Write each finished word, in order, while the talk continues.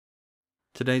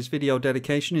Today's video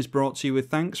dedication is brought to you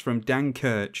with thanks from Dan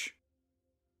Kirch.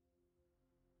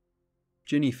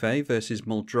 Jinnie Fay versus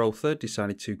Muldrotha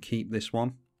decided to keep this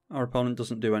one. Our opponent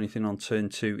doesn't do anything on turn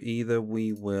 2 either.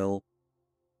 We will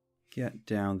get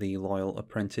down the Loyal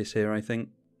Apprentice here, I think.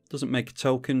 Doesn't make a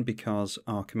token because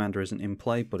our commander isn't in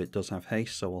play, but it does have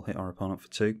haste, so we'll hit our opponent for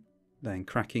 2. Then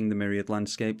cracking the Myriad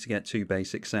Landscape to get 2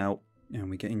 basics out. And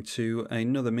we get into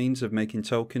another means of making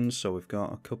tokens, so we've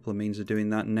got a couple of means of doing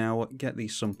that now. Get the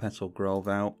Sunpetal Grove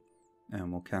out,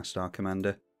 and we'll cast our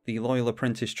commander. The Loyal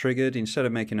Apprentice triggered, instead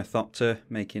of making a Thopter,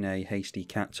 making a Hasty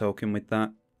Cat token with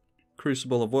that.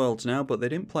 Crucible of Worlds now, but they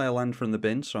didn't play a land from the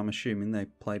bin, so I'm assuming they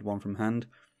played one from hand.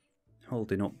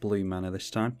 Holding up blue mana this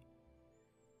time.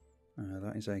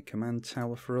 That is a command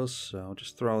tower for us, so I'll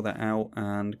just throw that out,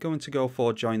 and going to go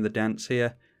for Join the Dance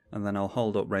here. And then I'll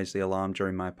hold up Raise the Alarm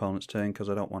during my opponent's turn because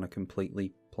I don't want to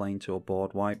completely play into a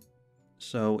board wipe.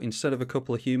 So instead of a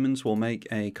couple of humans, we'll make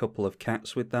a couple of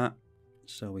cats with that.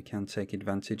 So we can take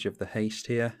advantage of the haste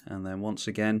here. And then once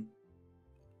again,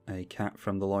 a cat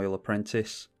from the Loyal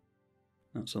Apprentice.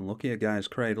 That's unlucky, a Guy's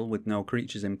Cradle with no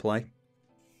creatures in play.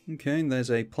 Okay, and there's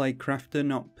a Plague Crafter.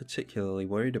 Not particularly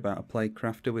worried about a Plague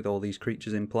Crafter with all these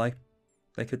creatures in play.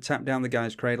 They could tap down the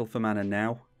Guy's Cradle for mana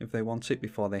now, if they want it,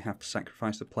 before they have to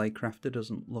sacrifice the Plague Crafter.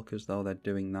 Doesn't look as though they're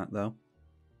doing that, though.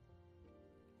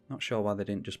 Not sure why they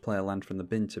didn't just play a land from the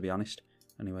bin, to be honest.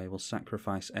 Anyway, we'll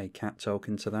sacrifice a cat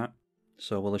token to that.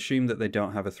 So we'll assume that they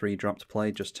don't have a 3-drop to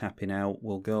play, just tapping out.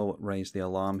 We'll go Raise the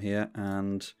Alarm here,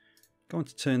 and going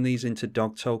to turn these into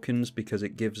dog tokens because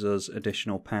it gives us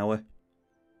additional power.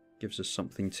 Gives us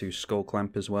something to Skull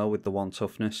Clamp as well with the 1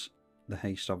 toughness. The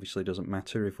haste obviously doesn't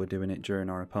matter if we're doing it during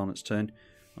our opponent's turn.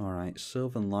 Alright,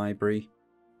 Sylvan Library.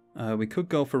 We could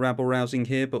go for Rabble Rousing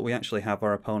here, but we actually have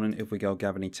our opponent if we go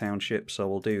Gavany Township, so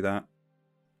we'll do that.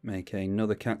 Make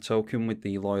another cat token with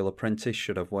the Loyal Apprentice.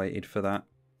 Should have waited for that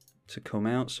to come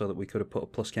out so that we could have put a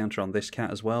plus counter on this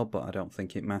cat as well, but I don't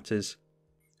think it matters.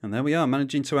 And there we are,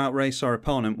 managing to outrace our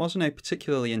opponent. Wasn't a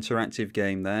particularly interactive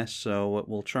game there, so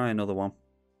we'll try another one.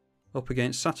 Up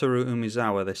against Satoru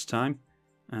Umezawa this time.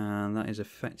 And that is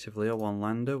effectively a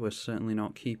 1-lander. We're certainly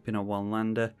not keeping a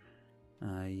 1-lander.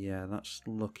 Yeah, that's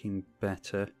looking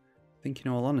better. I think in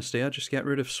all honesty, I'll just get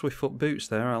rid of Swiftfoot Boots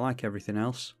there. I like everything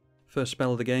else. First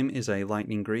spell of the game is a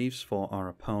Lightning Greaves for our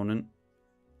opponent.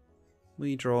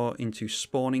 We draw into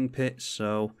Spawning Pits,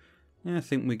 so yeah, I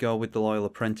think we go with the Loyal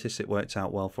Apprentice. It worked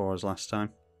out well for us last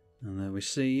time. And there we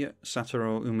see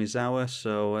Satoru Umezawa,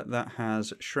 so that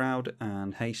has Shroud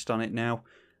and Haste on it now.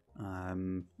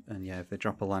 And yeah, if they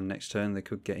drop a land next turn, they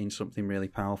could get in something really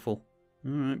powerful.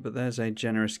 Alright, but there's a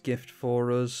generous gift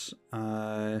for us.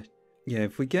 Yeah,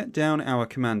 if we get down our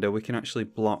commander, we can actually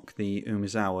block the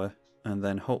Umezawa, and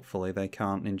then hopefully they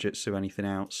can't ninjutsu anything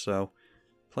out. So,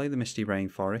 play the Misty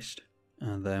Rainforest,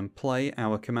 and then play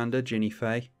our commander, Jinnie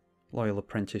Fay. Loyal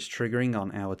Apprentice triggering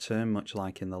on our turn, much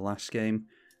like in the last game.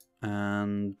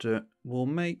 And we'll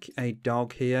make a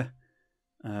dog here.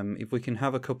 If we can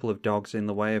have a couple of dogs in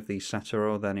the way of the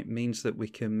Satoru, then it means that we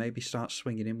can maybe start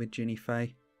swinging in with Jinnie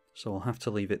Fay. So we'll have to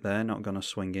leave it there, not going to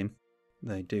swing in.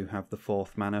 They do have the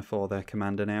 4th mana for their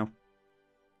commander now.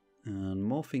 And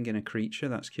morphing in a creature,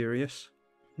 that's curious.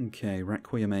 Okay,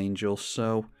 Requiem Angel,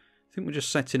 so I think we're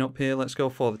just setting up here. Let's go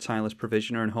for the Tireless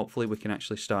Provisioner and hopefully we can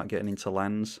actually start getting into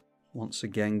lands. Once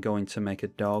again, going to make a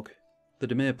dog. The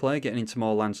Dimir player getting into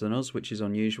more lands than us, which is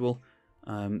unusual.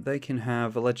 They can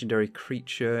have a legendary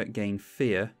creature gain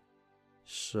fear,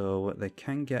 so they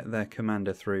can get their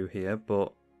commander through here,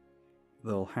 but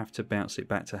they'll have to bounce it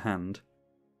back to hand.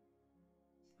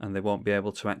 And they won't be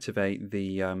able to activate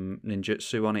the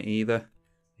ninjutsu on it either.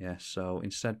 Yeah, so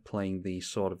instead playing the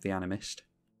Sword of the Animist.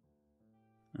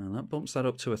 And that bumps that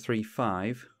up to a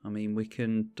 3-5. I mean, we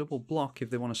can double block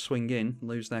if they want to swing in,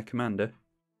 lose their commander.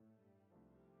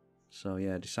 So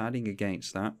yeah, deciding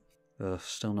against that.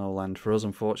 Still no land for us,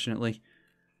 unfortunately.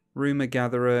 Rumour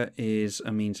Gatherer is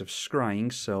a means of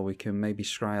scrying, so we can maybe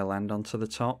scry a land onto the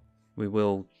top. We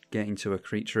will get into a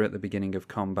creature at the beginning of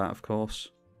combat, of course.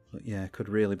 But yeah, could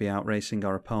really be outracing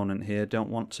our opponent here.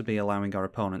 Don't want to be allowing our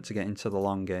opponent to get into the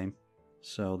long game.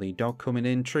 So the dog coming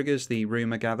in triggers the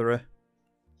Rumour Gatherer.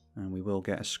 And we will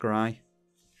get a scry.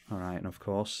 Alright, and of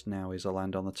course, now is a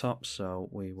land on the top, so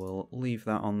we will leave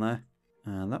that on there.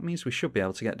 And that means we should be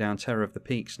able to get down Terror of the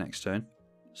Peaks next turn.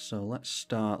 So let's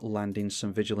start landing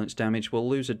some Vigilance damage. We'll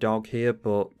lose a dog here,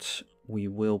 but we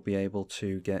will be able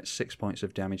to get 6 points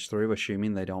of damage through,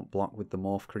 assuming they don't block with the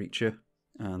Morph creature.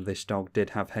 And this dog did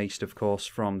have haste, of course,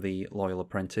 from the Loyal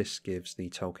Apprentice, gives the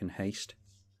token haste.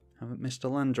 Haven't missed a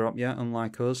land drop yet,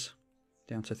 unlike us.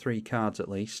 Down to 3 cards at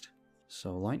least.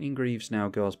 So Lightning Greaves now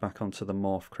goes back onto the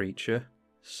morph creature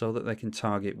so that they can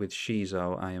target with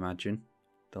Shizo, I imagine.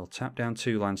 They'll tap down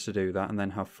 2 lands to do that and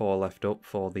then have 4 left up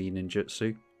for the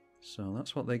ninjutsu. So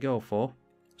that's what they go for.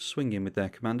 Swinging with their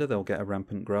commander, they'll get a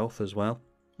Rampant Growth as well.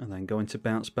 And then going to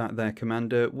bounce back their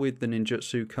commander with the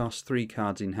ninjutsu cost 3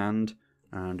 cards in hand.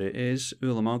 And it is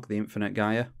Ulamog, the Infinite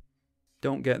Gaia.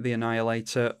 Don't get the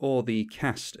Annihilator or the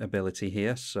cast ability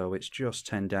here, so it's just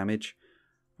 10 damage.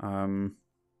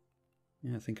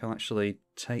 Yeah, I think I'll actually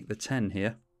take the 10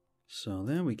 here. So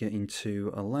there we get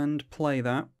into a land, play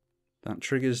that. That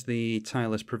triggers the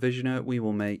Tireless Provisioner. We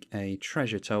will make a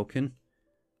treasure token.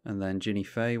 And then Jinnie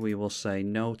Fay, we will say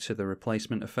no to the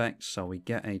replacement effect, so we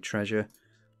get a treasure.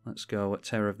 Let's go at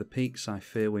Terror of the Peaks. I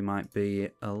fear we might be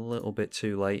a little bit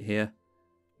too late here.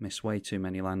 Miss way too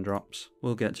many land drops.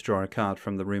 We'll get to draw a card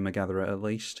from the Rumour Gatherer at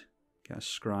least. Get a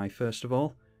scry first of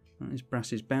all. That is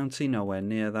Brass's Bounty, nowhere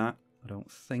near that, I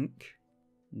don't think.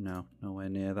 No, nowhere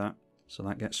near that. So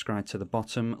that gets scried to the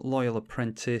bottom. Loyal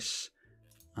Apprentice.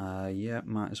 Yeah,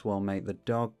 might as well make the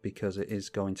dog because it is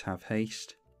going to have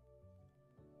haste.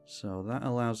 So that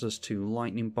allows us to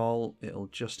Lightning Ball. It'll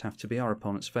just have to be our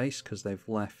opponent's face because they've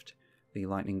left the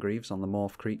Lightning Greaves on the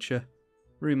morph creature.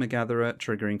 Rumour Gatherer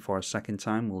triggering for a second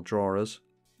time will draw us.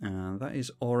 And that is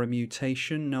Aura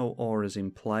Mutation. No auras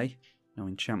in play. No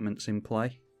enchantments in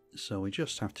play. So we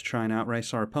just have to try and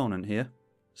outrace our opponent here.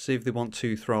 See if they want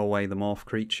to throw away the morph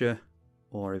creature,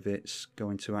 or if it's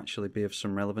going to actually be of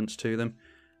some relevance to them.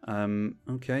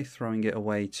 Okay, throwing it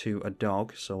away to a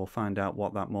dog, so we'll find out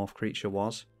what that morph creature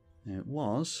was. It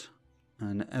was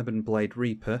an Ebon Blade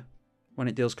Reaper. When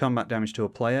it deals combat damage to a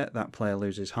player, that player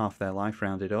loses half their life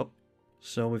rounded up.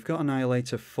 So we've got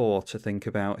Annihilator 4 to think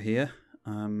about here.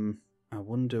 I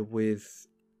wonder with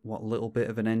what little bit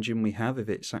of an engine we have, if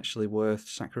it's actually worth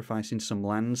sacrificing some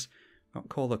lands. Got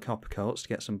Call the Coppercoats to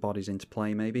get some bodies into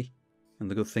play maybe.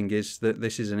 And the good thing is that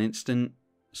this is an instant,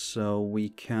 so we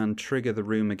can trigger the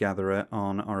Rumour Gatherer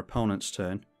on our opponent's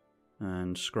turn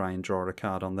and scry and draw a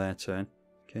card on their turn.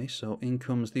 Okay, so in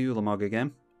comes the Ulamog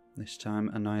again. This time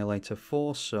Annihilator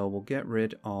 4, so we'll get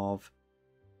rid of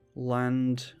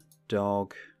land,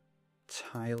 dog,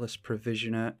 Tireless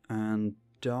Provisioner and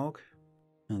dog.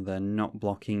 And then not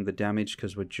blocking the damage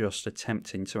because we're just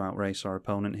attempting to outrace our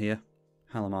opponent here.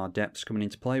 Halimar Depths coming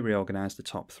into play, reorganise the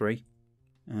top 3.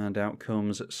 And out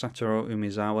comes Satoru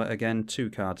Umezawa again, 2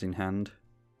 cards in hand.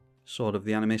 Sword of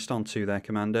the Animist onto their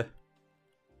commander.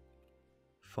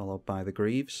 Followed by the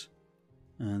Greaves.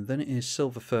 And then it is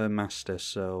Silver Fur Master,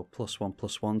 so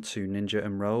 +1/+1 to Ninja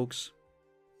and Rogues.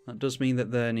 That does mean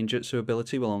that their ninjutsu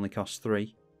ability will only cost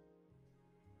 3.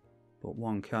 But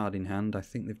 1 card in hand. I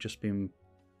think they've just been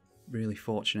really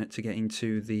fortunate to get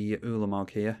into the Ulamog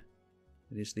here.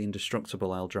 It is the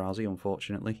indestructible Eldrazi,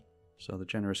 unfortunately, so the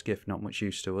generous gift not much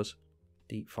use to us.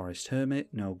 Deep Forest Hermit,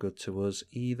 no good to us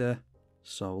either.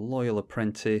 So Loyal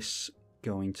Apprentice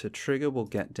going to trigger, we'll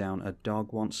get down a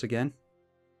dog once again.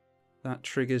 That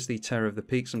triggers the Terror of the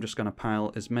Peaks. I'm just going to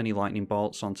pile as many lightning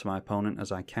bolts onto my opponent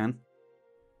as I can.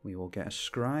 We will get a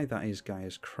scry, that is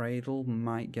Gaia's Cradle,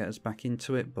 might get us back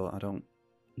into it, but I don't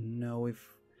know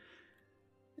if...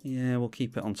 Yeah, we'll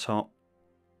keep it on top.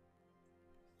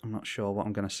 I'm not sure what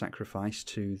I'm going to sacrifice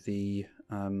to the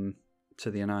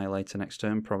Annihilator next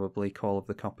turn. Probably Call of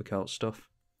the Coppercoat stuff.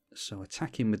 So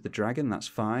attacking with the dragon, that's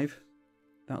 5.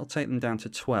 That'll take them down to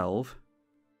 12.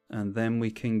 And then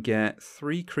we can get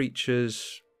 3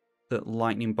 creatures that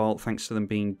lightning bolt thanks to them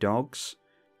being dogs.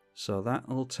 So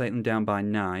that'll take them down by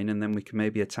 9. And then we can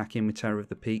maybe attack in with Terror of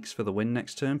the Peaks for the win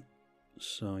next turn.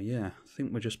 So yeah, I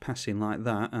think we're just passing like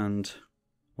that. And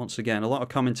once again, a lot of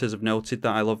commenters have noted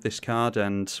that I love this card,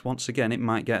 and once again, it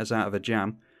might get us out of a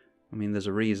jam. I mean, there's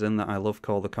a reason that I love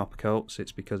Call the Coppercoats.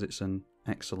 It's because it's an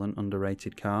excellent,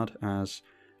 underrated card, as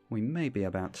we may be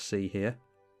about to see here.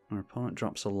 Our opponent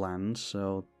drops a land,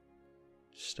 so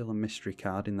still a mystery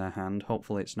card in their hand.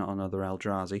 Hopefully it's not another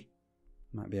Eldrazi.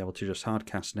 Might be able to just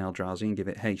hardcast an Eldrazi and give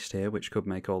it haste here, which could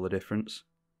make all the difference.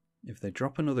 If they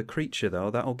drop another creature,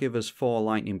 though, that'll give us 4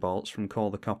 lightning bolts from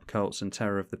Call the Coppercoats and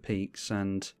Terror of the Peaks,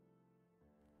 and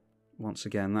once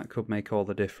again, that could make all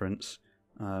the difference.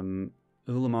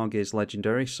 Ulamog is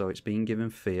legendary, so it's being given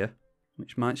Fear,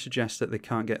 which might suggest that they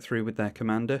can't get through with their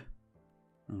commander.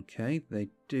 Okay, they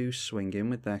do swing in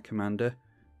with their commander,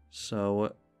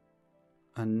 so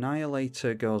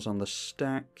Annihilator goes on the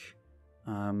stack.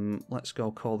 Let's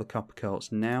go Call the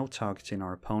Coppercoats now, targeting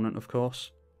our opponent, of course.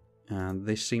 And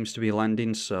this seems to be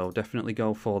landing, so definitely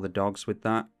go for the dogs with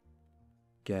that.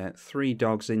 Get 3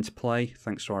 dogs into play,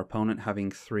 thanks to our opponent having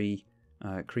 3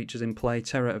 creatures in play.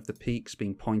 Terror of the Peaks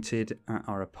being pointed at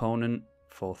our opponent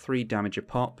for 3 damage a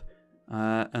pop.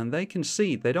 And they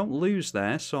concede. They don't lose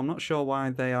there, so I'm not sure why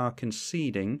they are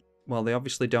conceding. Well, they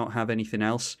obviously don't have anything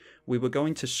else. We were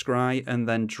going to scry and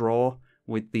then draw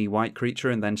with the white creature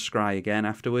and then scry again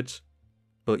afterwards.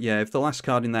 But yeah, if the last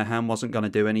card in their hand wasn't going to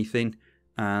do anything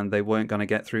and they weren't going to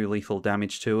get through lethal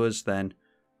damage to us, then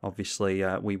obviously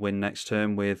we win next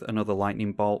turn with another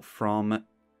lightning bolt from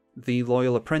the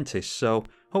Loyal Apprentice. So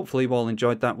hopefully you all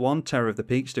enjoyed that one. Terror of the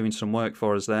Peaks doing some work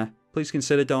for us there. Please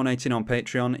consider donating on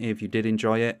Patreon if you did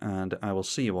enjoy it, and I will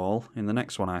see you all in the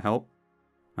next one, I hope.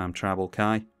 I'm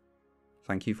tribalkai.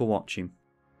 Thank you for watching.